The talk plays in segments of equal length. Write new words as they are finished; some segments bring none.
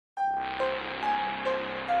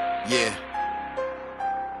Yeah.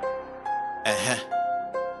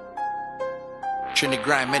 Trinidad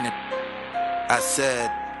grime in it. I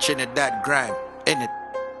said Trinidad grime in it.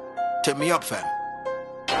 Turn me up, fam.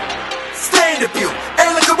 Stay in the pew.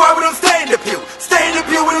 Ain't looking why we don't stay in the pew. Stay in the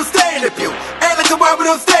pew, we don't stay in the pew. Ain't looking why we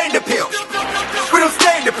don't stay in the pew. We don't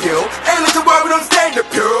stay in the pew. Ain't looking why we don't stay in the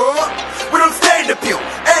pew. We don't stay in the pew.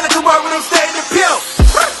 Ain't looking why we don't stay in the pew.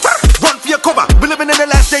 Run for your cover. We living in the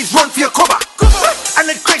last days. Run for your cover. And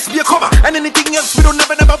let Christ be a cover. And anything else we don't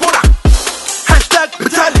never bother. Hashtag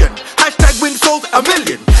battalion. Hashtag win sold a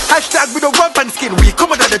million. Hashtag we don't rub and skin. We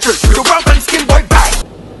come out of the church. We don't rub and skin, boy, bye.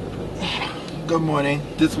 Good morning.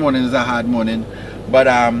 This morning is a hard morning, but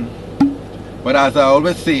as I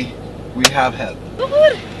always say, we have help.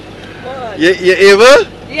 Good. You able?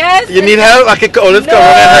 Yes. You need help? I can always come on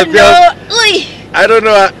and help you. I don't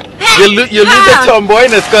know. You lose your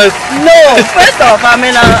tomboyness, cause no. First off, I'm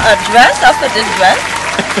in a dress after this dress,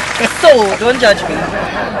 so don't judge me.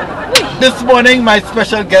 This morning, my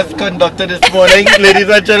special guest conductor this morning, ladies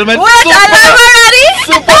and gentlemen. Wait, I love already.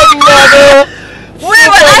 Supermodel. Wait,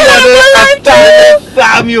 but I have Athaliah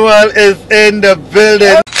Samuel is in the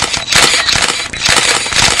building.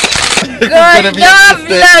 God, love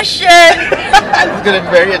blushing. It's gonna be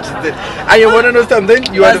very interesting. And you want to know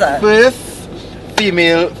something? You are the first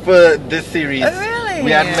female for this series. Oh, really?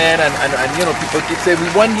 We had men and you know, people keep saying we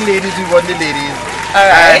want the ladies, we want the ladies.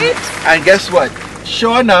 Alright. And guess what?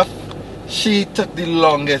 Sure enough, she took the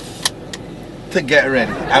longest to get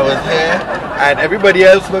ready. I was here and everybody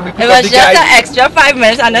else when we pick up the guys. It was just an extra 5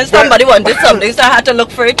 minutes and then somebody wanted something, so I had to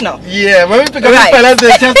look for it now. Yeah, when we pick up the fellas,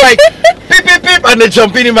 they're just like beep beep beep and they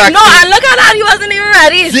jump in the Maxi. No, and look at that, he wasn't even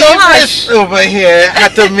ready. So harsh. Over here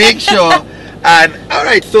had to make sure. And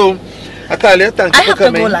alright, so Athaliah, thank you for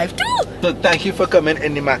coming. I have to go live too. So thank you for coming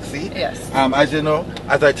in the Maxi. Yes. As you know,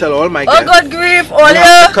 as I tell all my guests, oh good grief, all you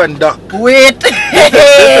have to conduct. Wait. This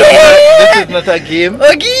is not a game.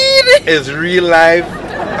 Again. It's real life.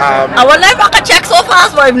 I wonder if I can check so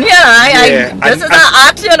fast, but I'm here. This is an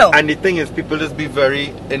art, you know. And the thing is, people just be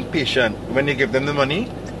very impatient when you give them the money.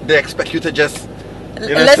 They expect you to just.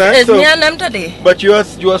 You understand? It's me and them today. But you are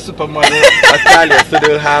supermodel Athaliah, so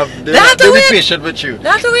they'll be patient with you.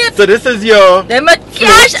 That's wait. So this is your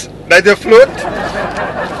cash. That's your float,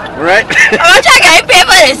 right? I want to get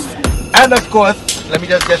papers. And of course, let me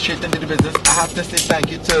just get straight into the business. I have to say thank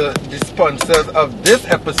you to the sponsors of this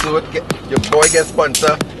episode. Your boy gets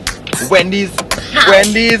sponsor. Wendy's.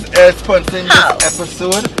 Wendy's is sponsoring this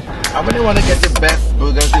episode. I really want to get the best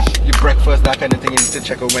burgers, the breakfast, that kind of thing. You need to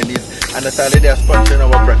check out Wendy's. And Athaliah, they are sponsoring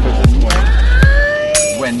our breakfast this morning.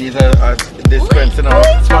 Wendy's are sponsoring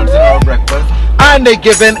our breakfast. And they're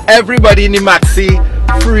giving everybody in the Maxi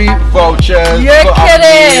free vouchers. You're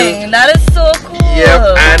kidding. That is so cool.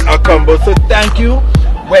 Yep, and a combo. So thank you,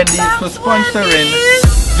 Wendy's, for sponsoring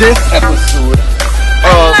this episode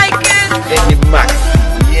of In the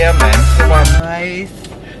Maxi. Yeah, man. Come on. Nice.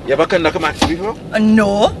 You ever conduct a Maxi before?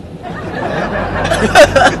 No.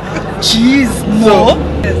 Jeez, no.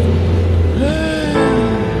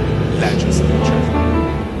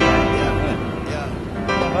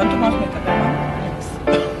 I want to watch my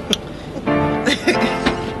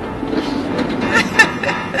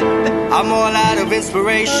I'm all out of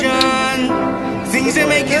inspiration. Things ain't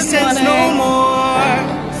making sense no more.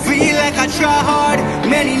 Feel like I try hard.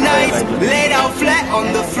 Many nights laid out flat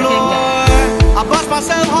on the floor. I bust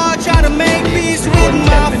myself hard trying to make peace with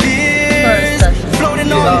my fears.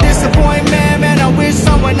 Floating on disappointment, man. I wish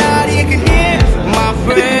someone out here can hear my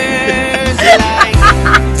prayers. Like,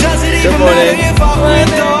 does it even matter if I win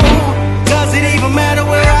though? Does it even matter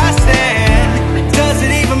where I stand? Does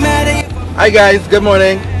it even matter? Hi guys, good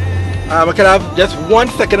morning. I can have just 1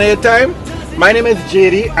 second at a time. My name is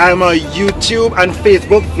Jadee. I'm a YouTube and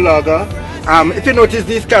Facebook vlogger. If you notice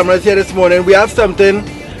these cameras here this morning, we have something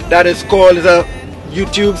that is called a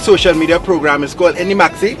YouTube social media program. It's called In the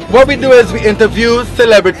Maxi. What we do is we interview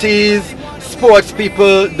celebrities, sports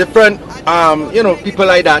people, different people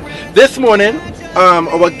like that. This morning,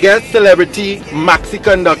 our guest celebrity Maxi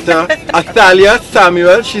conductor Athaliah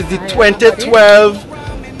Samuel. She's the 2012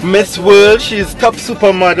 Miss World. She's top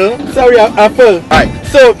supermodel. Sorry, Apple. Alright,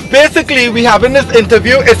 so basically we having this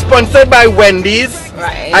interview. It's sponsored by Wendy's.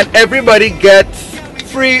 Right. And everybody gets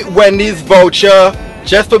free Wendy's voucher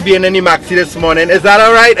just for being in the Maxi this morning. Is that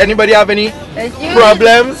alright? Anybody have any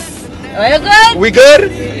problems? Are you good? We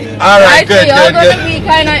good? Alright, good, so you're good. going to be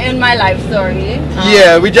kind of in my life story.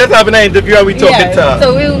 Yeah, we just having an interview and we talking to her.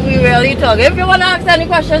 So we really talk. If you want to ask any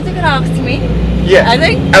questions, you can ask me. Yeah. I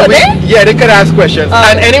think they can ask questions.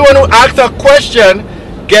 And anyone who asks a question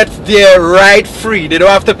gets their ride free. They don't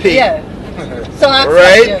have to pay. Yeah. So ask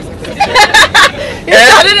right? questions.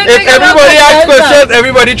 If everybody asks questions,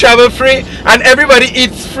 everybody travel free, and everybody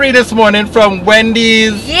eats free this morning from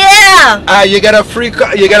Wendy's. Yeah. You get a free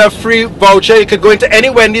voucher. You could go into any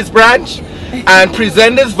Wendy's branch and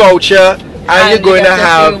present this voucher, and you're going to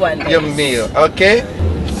have your meal. Okay?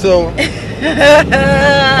 So,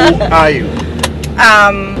 who are you?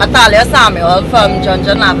 Athaliah Samuel from John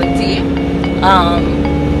Lavity.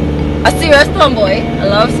 A serious tomboy. I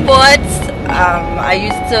love sports. I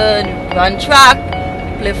used to run track,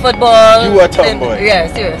 play football. You were a tomboy?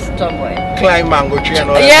 Yeah, serious tomboy. Climb mango tree and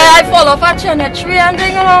all that. Yeah, I fall off a tree and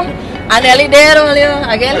thing, you know. And nearly dead only.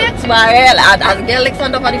 I get licks, but I get licks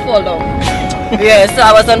on top of the fall down. Yeah, so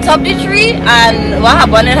I was on top of the tree, and what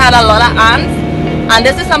happened, it had a lot of ants. And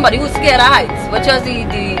this is somebody who's scared of heights, which was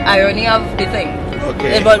the irony of the thing.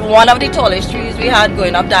 Okay. It was one of the tallest trees we had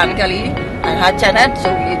going up Dan Kelly and had Chenet,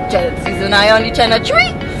 so we season I on the Chenet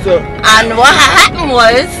tree. So, and what happened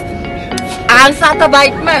was, ants had to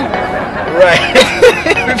bite me. Right.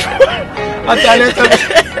 Athaliah,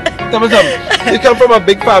 tell me something. You come from a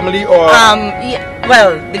big family or? Yeah,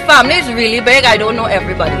 well, the family is really big. I don't know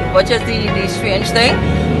everybody, which is the strange thing.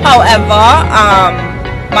 However,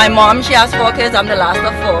 my mom, she has 4 kids. I'm the last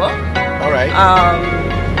of 4. All right.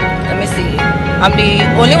 Let me see. I'm the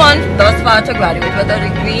only one thus far to graduate with a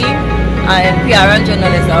degree in PR and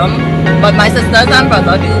journalism. But my sisters and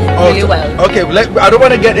brother do really well. Okay, I don't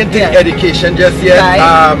want to get into education just yet.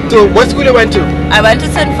 Right. So, what school you went to? I went to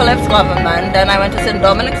St. Philip's Government, then I went to St.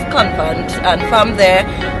 Dominic's Convent, and from there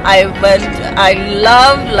I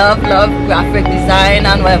love graphic design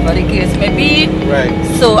and whatever the case may be. Right.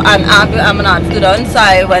 So I'm an art student, so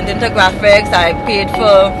I went into graphics. I paid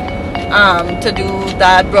for to do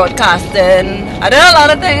that broadcasting. I did a lot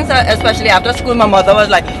of things, especially after school. My mother was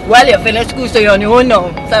like, well, you finished school, so you're on your own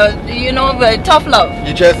now. So, you know, very tough love.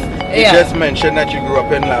 You just mentioned that you grew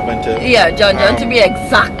up in Lavender. Yeah, John to be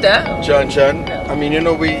exact. John. I mean, you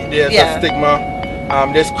know, there's a stigma.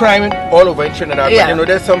 There's crime all over in Trinidad, but you know,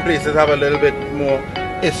 there's some places have a little bit more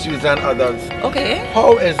issues than others. Okay.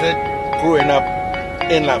 How is it growing up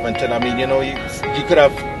in Lavender? I mean, you know, you could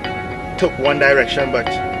have took one direction, but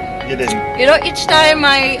you didn't. You know, each time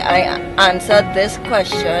I answered this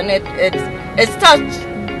question, it's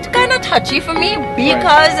kind of touchy for me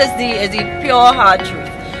because it's the pure hard truth.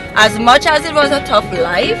 As much as it was a tough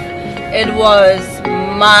life, it was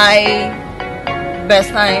my best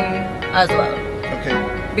time as well.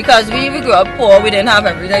 Okay. Because we grew up poor, we didn't have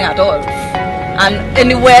everything at all. And in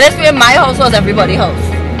the weirdest way, my house was everybody's house.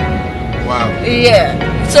 Wow. Yeah.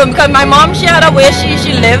 So because my mom, she had a way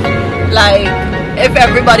she lived, like, if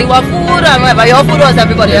everybody was food and whatever, your food was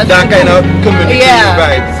everybody else's that kind of community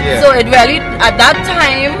vibes, So it really, at that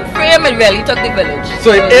time frame, it really took the village.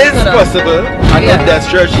 So it is possible. I know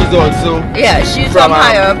Destra, she's also she's from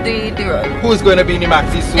higher up the road. Who's going to be in the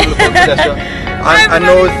Maxi soon from Destra. I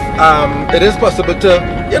know it is possible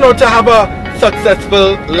to, you know, to have a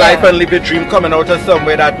successful life and live a dream coming out of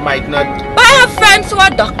somewhere that might not. But I have friends who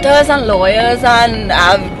are doctors and lawyers, and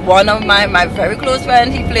I have one of my very close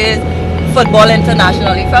friends, he plays football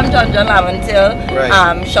internationally from John Laventille.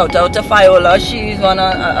 Right. Shout out to Fiola, she's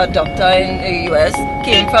a doctor in the US,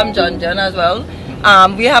 came from John as well.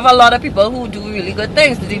 We have a lot of people who do really good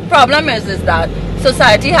things. The problem is that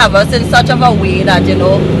society have us in such of a way that, you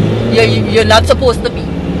know, you're not supposed to be.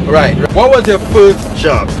 Right. What was your first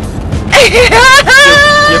job?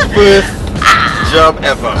 your first job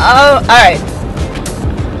ever? Oh, alright.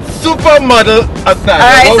 Supermodel Athaliah.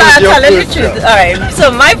 Alright, so I'll tell you the truth. Alright,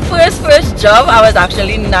 so my first job, I was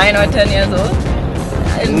actually 9 or 10 years old.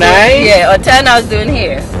 9? Yeah, or 10 I was doing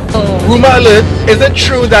hair. Rumor alert, is it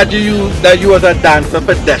true that you was a dancer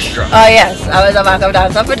for Destra? Oh yes, I was a backup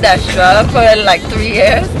dancer for Destra for like 3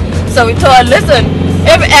 years. So we thought, listen,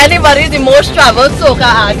 if anybody is the most traveled soca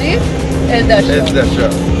artist, it's Destra. It's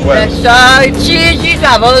Destra. Well, Destra, she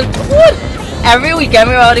traveled every weekend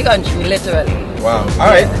we were out of the country, literally. Wow.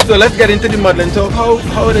 Alright, so let's get into the modeling. So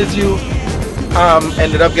how did you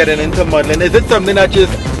ended up getting into modeling? Is it something that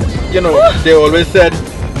just, you know, they always said,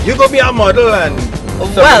 you go be a model and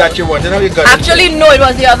something that you wanted? How you got actually no, it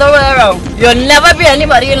was the other way around. You'll never be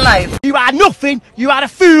anybody in life. You are nothing, you are a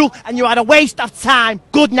fool, and you are a waste of time.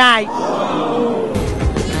 Good night.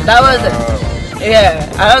 That was it. Yeah.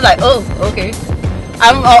 And I was like, oh, okay.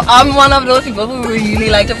 I'm one of those people who really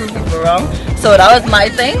like to prove people wrong. So that was my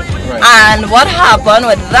thing. Right. And what happened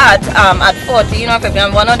with that, at 14 or 15,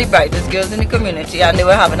 I'm one of the brightest girls in the community, and they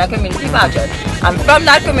were having a community pageant. And from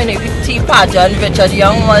that community pageant, Richard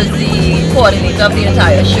Young was the coordinator of the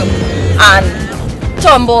entire show. And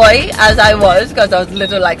tomboy as I was, because I was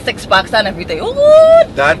little, like 6 packs and everything. Ooh,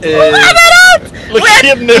 that is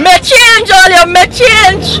Wait, me change all your me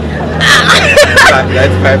change.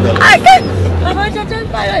 That's $5. I can. How much you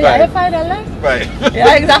just $5? Yeah, $5. Right.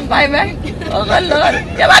 Yeah, exact $5, man. Oh my Lord.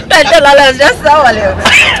 You have $20 just now, all you.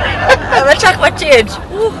 I'm gonna check my change.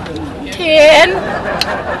 Ooh, 10. Ooh,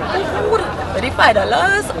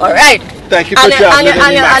 $5. All right. Thank you for traveling.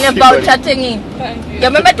 And your voucher thingy. You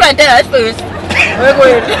remember $20 first. We're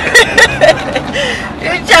going. You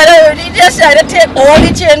just try to take all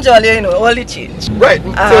the change, all the change. Right. So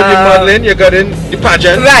you're modeling, you got in the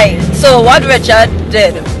pageant. Right. So what Richard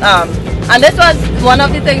did, and this was one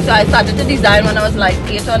of the things, so I started to design when I was like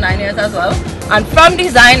 8 or 9 years as well. And from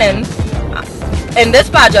designing, in this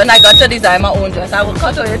pageant, I got to design my own dress. I will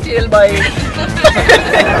cut out your tail, boy.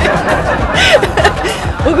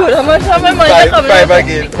 Oh good, how much money you coming $5 out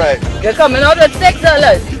again, $5. You're coming out with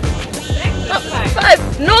 $6.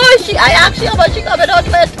 $5. No, I actually, how much she coming out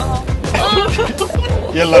with? Oh.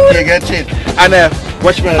 You're lucky you get change. And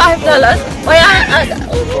what's your $5. Oh yeah.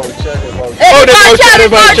 The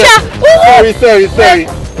voucher. Sorry.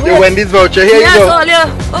 The Wendy's voucher. Here you go.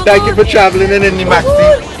 Oh, Thank you for traveling in the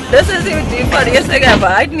Maxi. This is the funniest thing ever.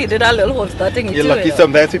 I needed a little holster thing. You're lucky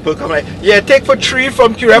sometimes people come like, yeah, take for 3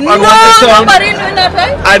 from Curep and 1 No, to town. nobody doing that,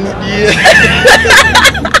 right? And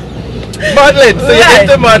modeling. So you're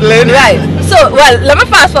into modeling. Right. So, well, let me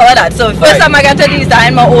fast forward that. So, first time I got to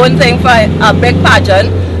design my own thing for a big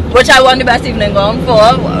pageant, which I won the best evening gown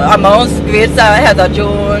for, amongst great Heather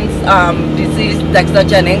Jones, deceased Dexter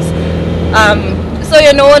Jennings. So,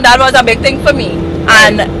 that was a big thing for me.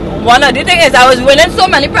 And one of the things is I was winning so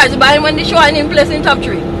many prizes, but when the show I didn't place in top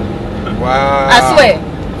 3. Wow. I swear.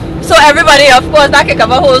 So everybody, of course, that kick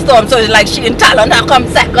up a whole storm. So it's like she in talent, I come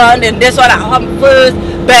second, and this one I come first,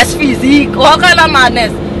 best physique, all kind of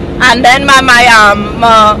madness. And then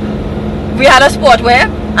we had a sport where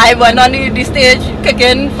I went on the stage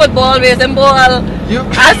kicking football, raising ball.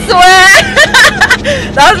 I swear.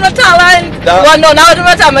 That was my talent. Well, no, that wasn't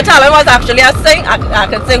my talent. My talent was actually I sing. I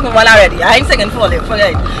could sing well already. I ain't singing fully,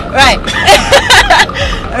 forget it. Right.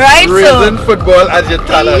 Right. Raising football as your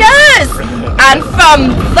talent. Yes. And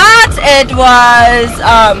from that it was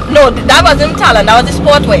no, that wasn't talent. That was the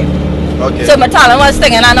sport way. Okay. So my talent was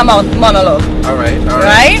singing and a monologue. All right.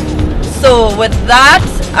 Right. So with that,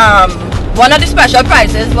 one of the special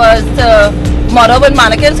prizes was to model with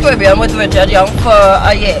Mannequins Caribbean with Richard Young for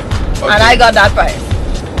a year. Okay. And I got that prize.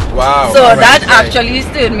 Wow. So that actually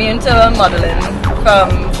steered me into modeling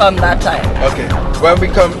from that time. Okay. When we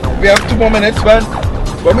have 2 more minutes, man.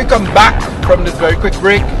 When we come back from this very quick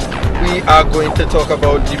break, we are going to talk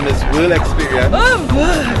about the Miss World experience. Oh,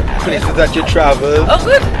 good. Places that you travel. Oh,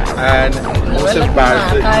 good. And most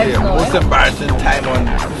embarrassing time on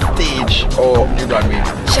stage or the runway.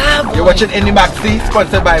 You're watching Indie Maxi,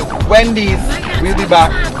 sponsored by Wendy's. We'll be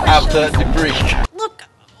back after the break. Look,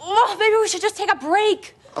 maybe we should just take a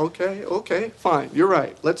break. Okay, fine. You're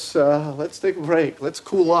right. Let's take a break. Let's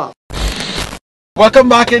cool off. Welcome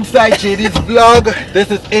back inside Jadee's vlog.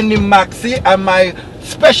 This is Indie Maxi, and my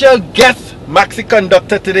special guest Maxi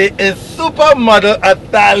conductor today is supermodel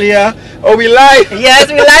Athaliah. Oh, we live? Yes,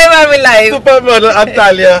 we live and we live. Supermodel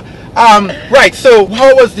Athaliah. Right, so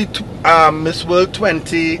how was the Miss World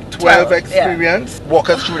 2012 experience? Yeah. Walk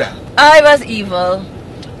us through that. I was evil.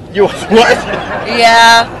 You was what?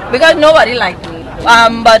 Yeah, because nobody liked me.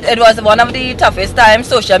 But it was one of the toughest times.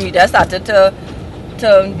 Social media started to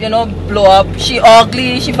blow up. She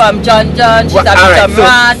ugly, she from John, she started to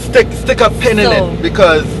rat. Stick a pin in it,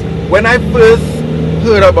 because when I first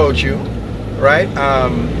heard about you, right,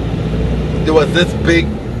 there was this big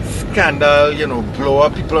scandal, blow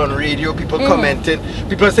up, people on radio, people commenting,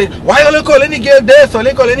 people saying, why are you calling the girl this, or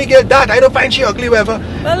you calling the girl that, I don't find she ugly, whatever.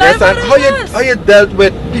 Well, yes, and how you dealt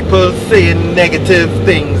with people saying negative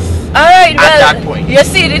things? Alright, at that point. You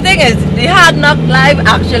see, the thing is, the Hard Knock Live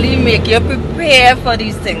actually make you prepare for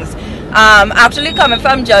these things. Actually coming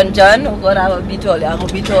from John, oh God, I will beat all you. It's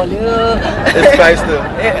 $5 still.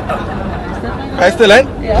 Yeah. $5 still, eh?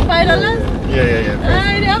 Yeah, $5. Yeah.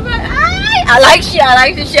 I like she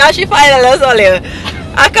 $5 all you.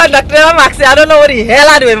 I conducted a Maxi, I don't know what the hell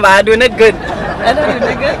I'm doing, but I'm doing it good. I don't do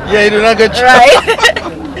it good. Yeah, you're doing a good job.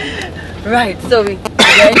 Right. Right, so we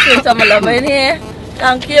getting some love in here.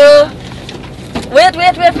 Thank you. Wait for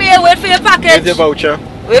your package. Here's your voucher.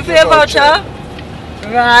 Wait for your voucher.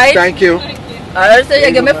 Right. Thank you. Alright, so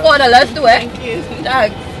you give me $4 to it. Thank you.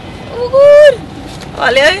 Thanks. Oh, good.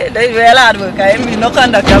 All yeah, that's real hard work. I ain't no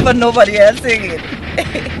conductor, but nobody else singing.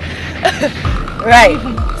 Right.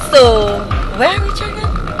 So, where are we checking?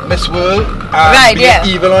 Miss World. Right, yeah.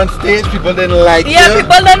 Evil on stage. People didn't like you. Yeah,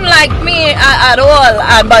 people didn't like me at all.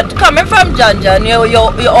 But coming from John, you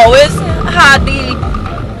always had the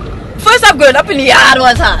first up growing up in the yard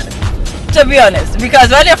was hard, to be honest. Because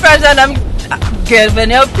when your friends and them, girl, when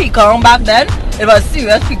you pecan back then, it was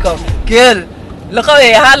serious pecan. Girl, look how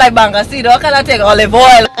you had like banga seed, how can I take olive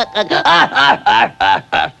oil?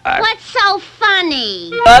 What's so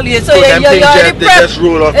funny? Well, yeah, so you already just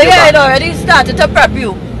roll off your yeah, back. it already started to prep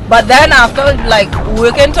you. But then after, like,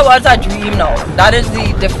 working towards a dream now, that is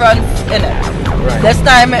the difference in it. Right. This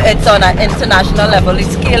time it's on an international level, the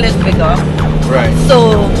scale is bigger. Right.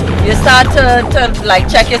 So you start to like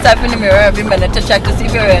check yourself in the mirror every minute to check to see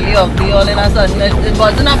if you're really ugly all in a sudden. It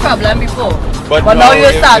wasn't a problem before. But now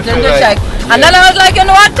you're starting to check. And then I was like, you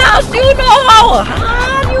know what else? You know how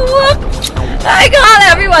hard you work? I got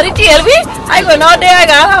everybody tell me. I go out there, I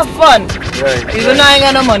gotta have fun. Right. Even though I ain't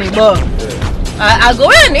got no money, but I go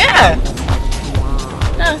in, yeah.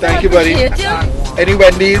 Thank you, buddy. Any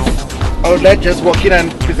Wendy's outlet, just walk in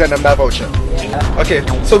and present them that voucher. Yeah. Okay,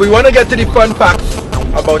 so we want to get to the fun facts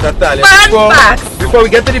about Athaliah. Facts. Before we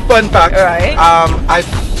get to the fun facts, right.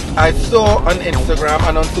 I saw on Instagram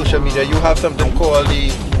and on social media you have something called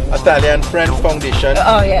the Athaliah and Friends Foundation.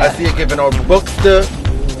 Oh yeah. I see you giving out books to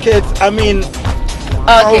kids. I mean,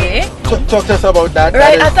 okay. Talk to us about that.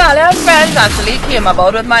 Right, Athaliah and Friends actually came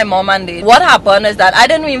about with my mom and dad. What happened is that I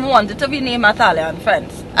didn't even want it to be named Athaliah and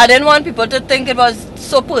Friends. I didn't want people to think it was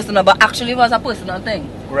so personal, but actually it was a personal thing.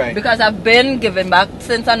 Right. Because I've been giving back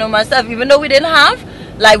since I know myself, even though we didn't have,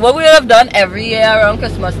 like what we would have done every year around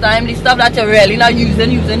Christmas time, the stuff that you're really not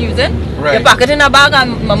using. Right. You pack it in a bag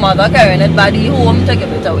and my mother carrying it by the home to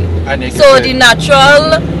give it away. And so the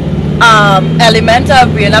natural element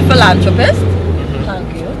of being a philanthropist,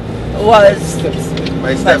 thank you, was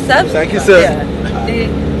my steps. Thank you, sir. Yeah.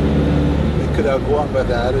 Could have gone,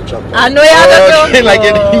 but I had to jump. I know you had to go. Like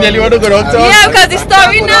you nearly want to go downtown. Yeah, because the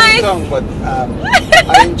story nice. Downtown, but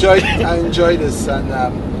I enjoy this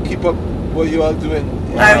and keep up what you are doing.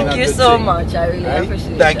 Thank you so much. I really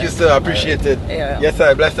appreciate it. Thank you, sir. I appreciate it. Yeah. Yes,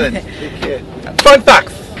 sir. Bless it. Take care. Fun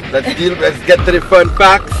facts. Let's get to the fun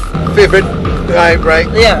facts. Favorite drive, right?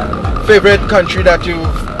 Yeah. Favorite country that you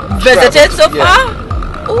visited so far?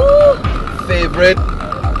 Ooh. Favorite?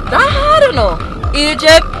 I don't know.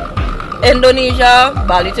 Egypt, Indonesia,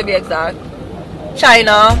 Bali to be exact,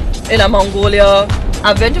 China, Mongolia.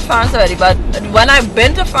 I've been to France already, but when I've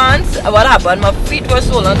been to France, what happened? My feet were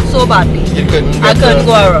swollen so badly. I couldn't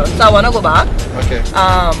go around, so I want to go back. Okay.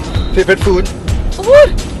 Favorite food?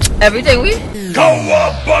 Food? Everything we.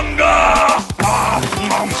 Kawabunga!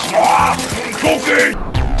 Cookie!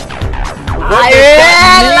 I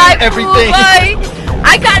really like everything. Food,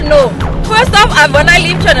 I can't know. First off, when I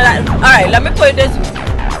leave Trinidad, alright, let me put it this way.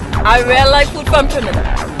 I really like food from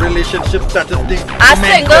Trinidad. Relationship statistics. I'm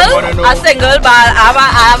single, but I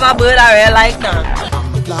have a bird I really like now.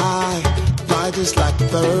 Fly just like a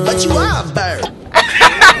bird. But you are a bird.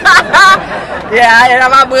 Yeah, I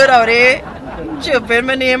have a bird out there. Chirping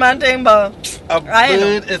my name and thing, but a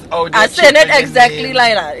bird is out there. I said it exactly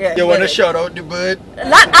like that. Yeah, you want to shout out the bird?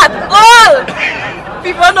 Not at all.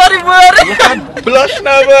 People know the bird. You can't blush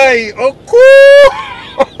now, boy. Oh, cool.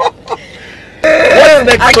 What's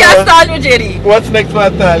next I can't stand with Jadee. What's next for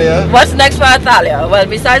Athaliah? What's next for Athaliah? Well,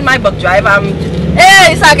 besides my book drive,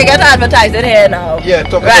 hey, so I can get advertising here now. Yeah,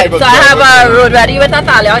 talk right, about so I have a Road Ready with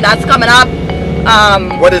Athaliah. That's coming up.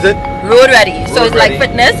 What is it? Road Ready. So it's Ready. like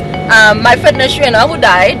fitness. My fitness trainer who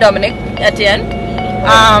died, Dominic Etienne.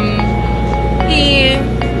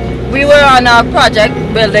 We were on a project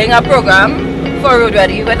building a program for Road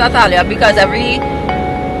Ready with Athaliah because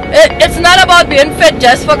it's not about being fit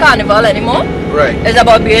just for carnival anymore. Right. It's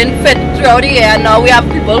about being fit throughout the year. And now we have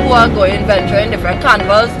people who are going venturing different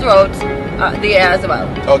carnivals throughout the year as well.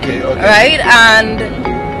 Okay. Right? And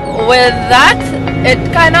with that, it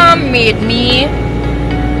kind of made me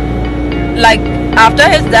like after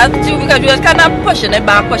his death too, because we was kind of pushing it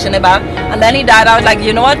back, and then he died. I was like,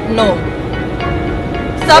 you know what? No.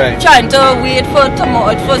 Stop trying to wait for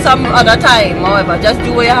tomorrow, for some other time, however. Just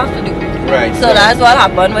do what you have to do. Right. So that's what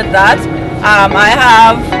happened with that. I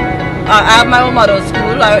have my own model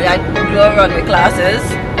school. I do runway classes.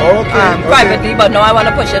 Privately, but now I want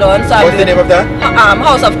to push it on. So what's the name of that?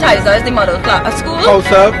 House of Tizer is the model school. House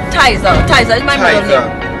of Tizer is my model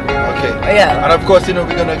name. Okay. Yeah. And of course, we're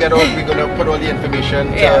gonna put all the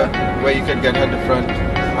information to where you can get her different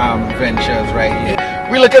ventures right here.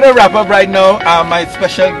 We're looking to wrap up right now. My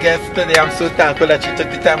special guest today, I'm so thankful that she took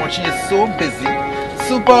the time out. She is so busy.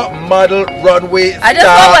 Supermodel runway I just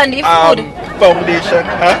want Wendy food. Foundation.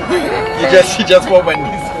 Huh? She just want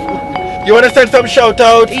Wendy's food. You want to send some shout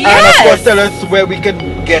outs? Yes. And of course tell us where we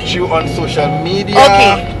can get you on social media.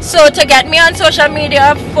 Okay, so to get me on social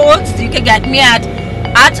media, folks, you can get me at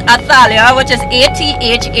at Athaliah, which is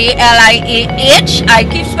ATHALIAH. I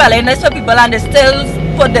keep spelling this for people and they still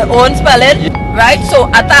put their own spelling, right? So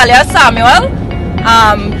Athaliah Samuel.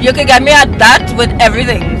 You can get me at that with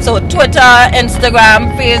everything. So Twitter,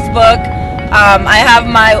 Instagram, Facebook. I have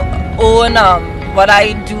my own what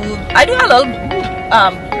I do. I do a little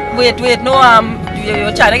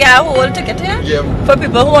you're trying to get a whole ticket here? Yeah. For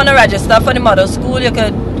people who want to register for the model school, you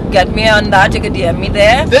could get me on that. You could DM me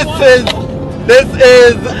there. This is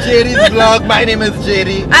Jadee's vlog. My name is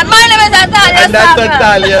Jadee. And my name is Athaliah. And that's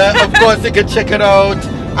Athaliah. Of course, you can check it out.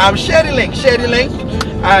 Share the link.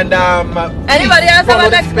 And anybody else have a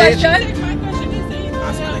next question?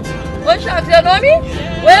 Oh shucks, you know me?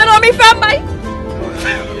 Where you know me from, Mike?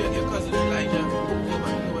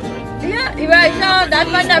 Yeah, Elijah, that's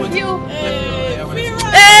my nephew.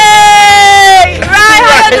 Hey! Right,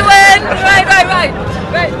 how you doing?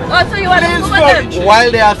 Right. Also, you want to move with them?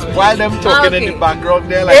 While them talking in the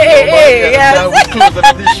background there, like yes. we're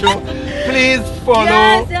closing the show. Please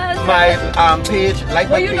follow my page, like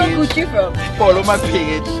my page. Where you know Gucci from? Follow my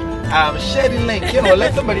page. Share the link.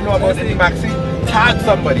 Let somebody know about it. Maxi, tag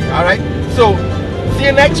somebody. All right. So see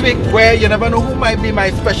you next week, where you never know who might be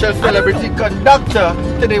my special celebrity conductor.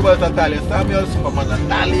 Today was Athaliah Samuel, Superman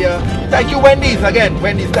Athaliah. Thank you, Wendy's again.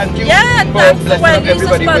 Wendy's, thank you for blessing up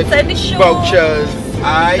everybody with vouchers.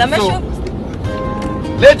 Alright, so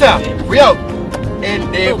later we out in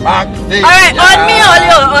the backstage. Alright, on me, all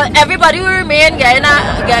you, everybody will remain.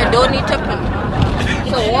 Don't need to pay.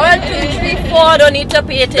 So 1, 2, 3, 4, don't need to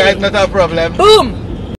pay. That's not a problem. Boom.